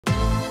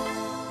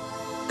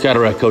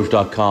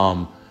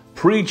CataractCoach.com,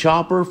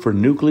 pre-chopper for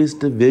nucleus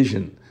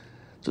division.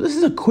 So this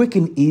is a quick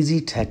and easy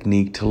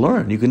technique to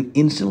learn. You can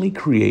instantly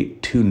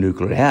create two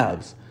nuclear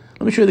halves.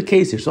 Let me show you the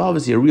case here. So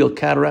obviously a real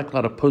cataract, a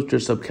lot of posterior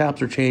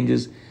subcapsular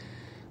changes.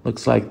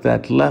 Looks like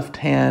that left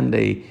hand,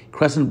 a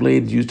crescent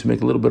blade is used to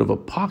make a little bit of a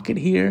pocket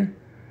here.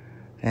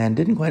 And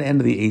didn't quite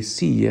enter the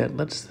AC yet.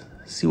 Let's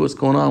see what's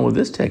going on with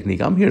this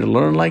technique. I'm here to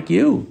learn like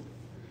you.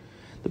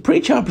 The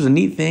pre-chopper is a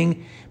neat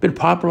thing. Been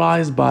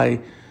popularized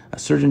by a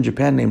surgeon in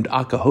Japan named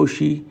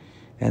Akahoshi.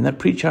 And that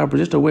pre-chopper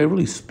is just a way of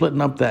really splitting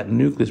up that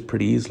nucleus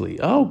pretty easily.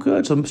 Oh,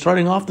 good. So I'm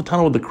starting off the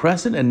tunnel with the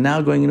crescent and now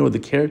going in with the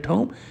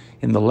keratome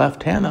in the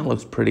left hand. That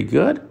looks pretty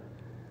good.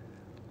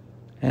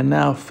 And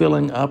now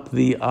filling up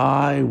the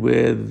eye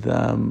with,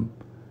 I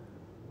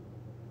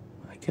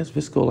guess,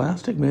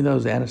 viscoelastic. Maybe that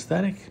was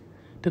anesthetic.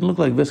 Didn't look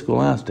like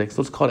viscoelastic,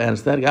 so let's call it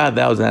anesthetic. Ah,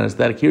 that was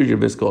anesthetic. Here's your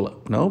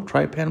no,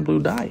 trypan blue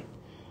dye.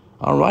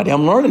 All righty,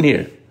 I'm learning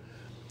here.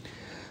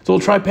 So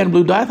trypan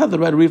blue dye, I thought the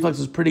red reflex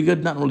was pretty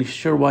good. Not really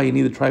sure why you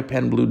need the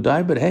trypan blue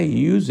dye, but hey,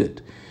 use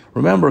it.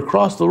 Remember,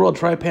 across the world,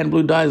 trypan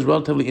blue dye is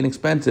relatively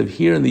inexpensive.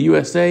 Here in the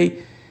USA,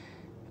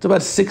 it's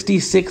about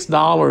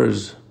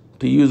 $66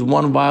 to use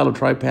one vial of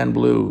trypan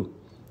blue.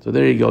 So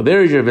there you go.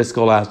 There's your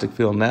viscoelastic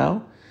fill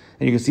now.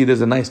 And you can see there's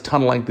a nice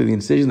tunnel length of the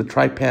incision. The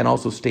trypan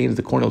also stains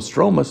the corneal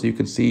stroma, so you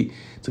can see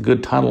it's a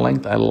good tunnel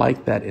length. I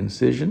like that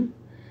incision.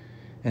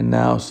 And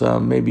now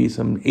maybe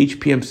some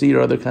HPMC or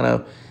other kind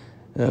of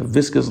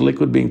viscous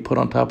liquid being put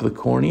on top of the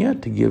cornea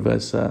to give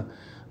us a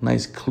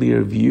nice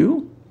clear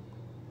view.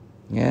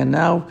 And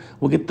now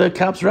we'll get the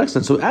capsular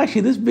done. So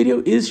actually this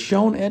video is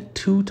shown at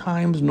 2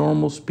 times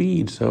normal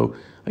speed. So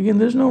again,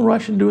 there's no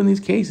rush in doing these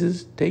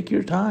cases. Take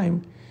your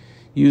time.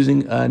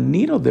 Using a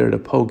needle there to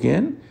poke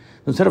in.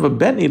 Instead of a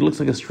bent needle, it looks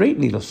like a straight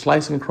needle,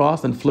 slicing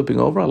across and flipping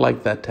over. I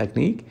like that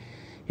technique.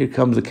 Here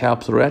comes the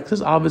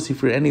capsulorhexis. Obviously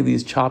for any of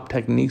these chop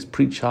techniques,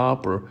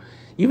 pre-chop or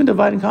even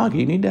divide and conquer,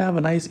 you need to have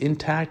a nice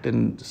intact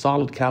and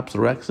solid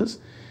capsulorhexis.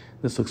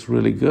 This looks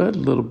really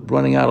good.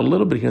 Running out a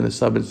little bit here in the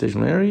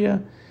subincisional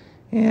area.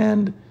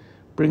 And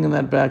bringing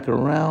that back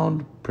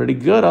around. Pretty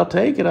good. I'll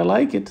take it. I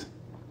like it.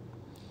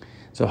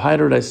 So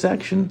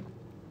hydrodissection.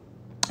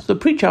 So the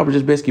pre-chopper is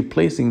just basically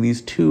placing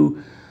these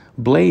two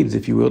blades,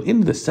 if you will,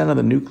 into the center of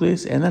the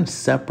nucleus and then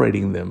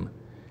separating them.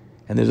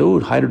 And there's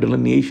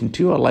hydrodelineation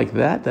too. I like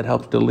that. That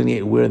helps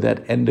delineate where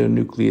that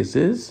endonucleus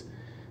is.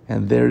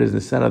 And there it is in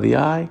the center of the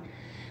eye.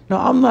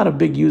 Now, I'm not a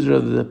big user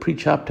of the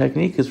pre-chop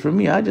technique because for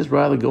me, I just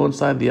rather go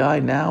inside the eye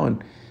now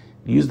and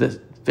use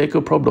the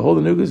phaco probe to hold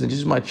the nucleus and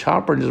just use my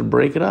chopper and just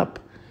break it up.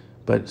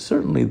 But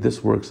certainly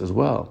this works as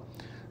well.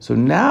 So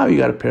now you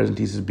got a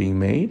paracentesis being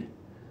made.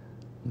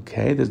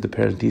 Okay, there's the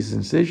paracentesis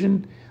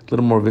incision, a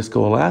little more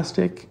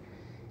viscoelastic.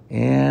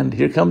 And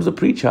here comes the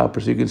pre-chopper.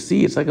 So you can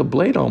see it's like a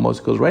blade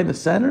almost. It goes right in the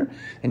center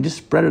and just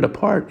spread it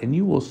apart. And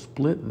you will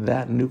split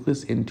that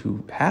nucleus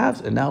into halves.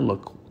 And now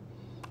look,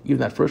 even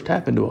that first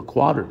half into a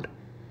quadrant.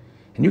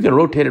 And you can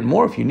rotate it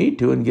more if you need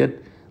to and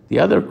get the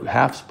other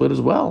half split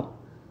as well.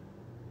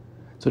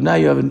 So now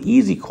you have an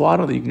easy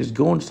quadrant that you can just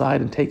go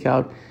inside and take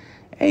out.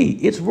 Hey,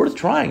 it's worth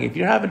trying. If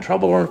you're having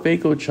trouble learning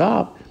phaco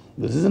chop,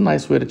 this is a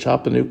nice way to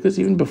chop the nucleus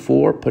even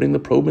before putting the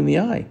probe in the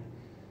eye.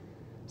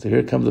 So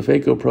here comes the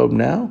phaco probe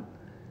now.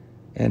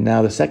 And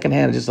now the second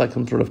hand is just like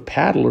some sort of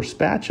paddle or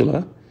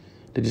spatula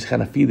to just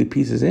kind of feed the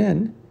pieces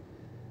in.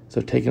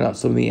 So taking out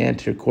some of the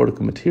anterior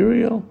cortical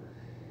material.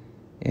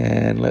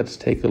 And let's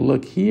take a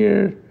look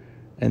here.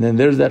 And then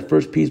there's that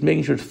first piece,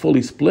 making sure it's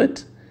fully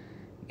split.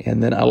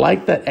 And then I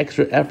like that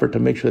extra effort to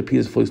make sure the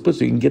piece is fully split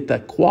so you can get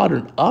that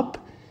quadrant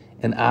up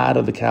and out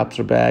of the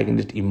capsular bag and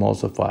just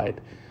emulsified.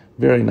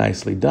 Very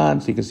nicely done.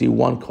 So you can see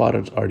one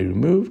quadrant's already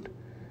removed.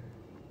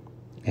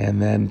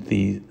 And then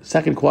the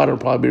second quadrant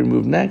will probably be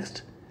removed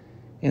next.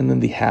 And then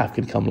the half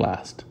can come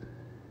last.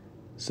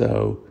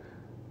 So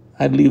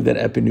I'd leave that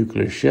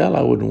epinuclear shell.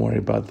 I wouldn't worry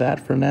about that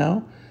for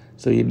now.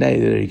 So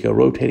there you go,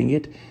 rotating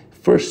it.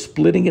 First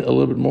splitting it a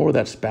little bit more with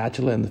that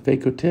spatula and the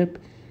phaco tip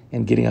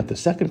and getting out the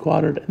second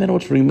quadrant. And then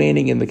what's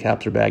remaining in the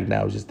capsular bag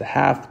now is just the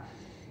half.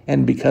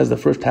 And because the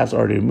first half's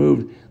already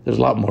removed, there's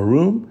a lot more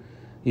room.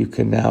 You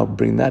can now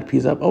bring that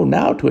piece up. Oh,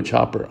 now to a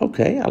chopper.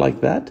 Okay, I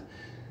like that.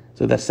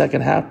 So that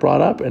second half brought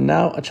up and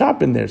now a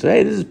chop in there. So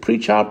hey, this is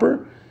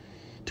pre-chopper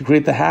to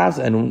create the halves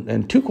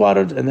and 2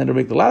 quadrants, and then to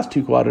make the last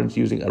 2 quadrants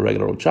using a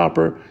regular old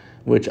chopper,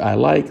 which I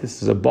like.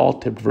 This is a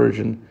ball-tipped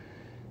version.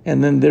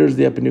 And then there's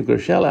the epinuclear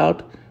shell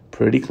out.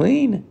 Pretty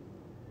clean.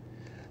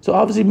 So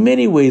obviously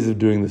many ways of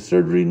doing the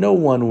surgery. No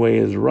one way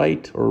is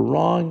right or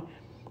wrong.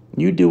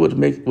 You do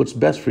what's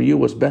best for you,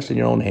 what's best in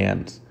your own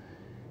hands.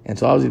 And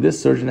so obviously this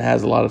surgeon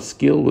has a lot of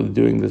skill with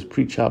doing this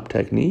pre-chop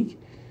technique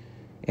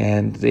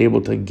and is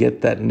able to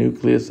get that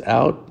nucleus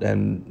out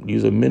and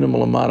use a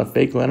minimal amount of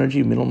phaco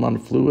energy, minimal amount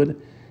of fluid,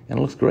 and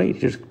it looks great.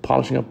 Just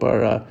polishing up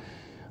our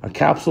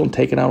capsule and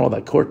taking out all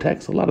that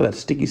cortex, a lot of that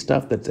sticky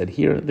stuff that's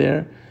adherent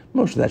there.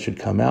 Most of that should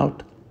come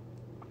out.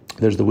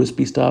 There's the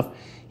wispy stuff.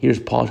 Here's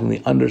polishing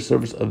the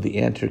undersurface of the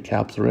anterior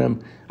capsular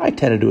rim. I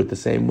tend to do it the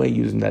same way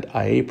using that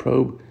IA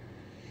probe.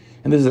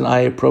 And this is an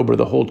IA probe where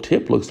the whole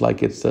tip looks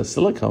like it's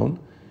silicone,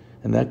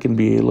 and that can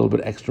be a little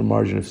bit extra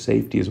margin of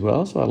safety as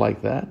well, so I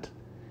like that.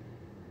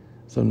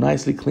 So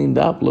nicely cleaned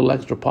up, a little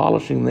extra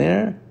polishing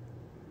there.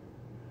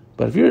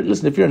 But if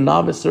you're a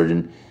novice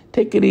surgeon,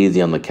 take it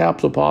easy on the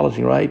capsule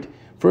polishing, right?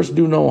 First,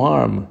 do no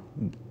harm.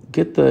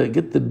 Get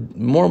the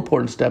more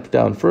important steps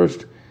down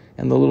first,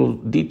 and the little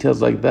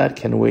details like that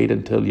can wait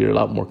until you're a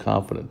lot more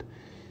confident.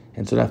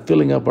 And so now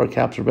filling up our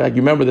capsular bag,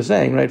 you remember the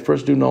saying, right?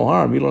 First, do no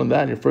harm. You learned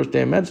that in your first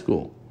day of med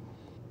school.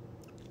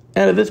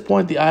 And at this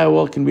point, the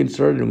IOL can be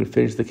inserted and we can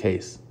finish the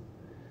case.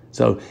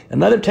 So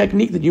another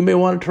technique that you may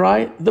want to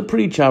try, the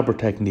pre-chopper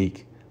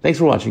technique. Thanks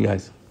for watching,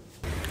 guys.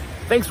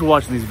 Thanks for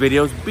watching these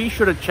videos. Be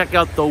sure to check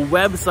out the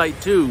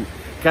website too,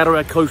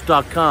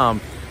 CataractCoach.com.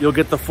 You'll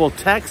get the full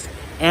text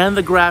and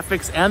the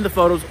graphics and the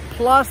photos,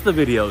 plus the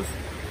videos.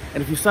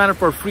 And if you sign up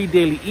for a free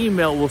daily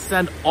email, we'll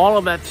send all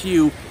of that to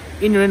you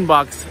in your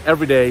inbox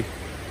every day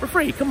for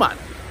free. Come on.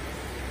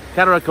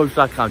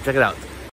 CataractCoach.com. Check it out.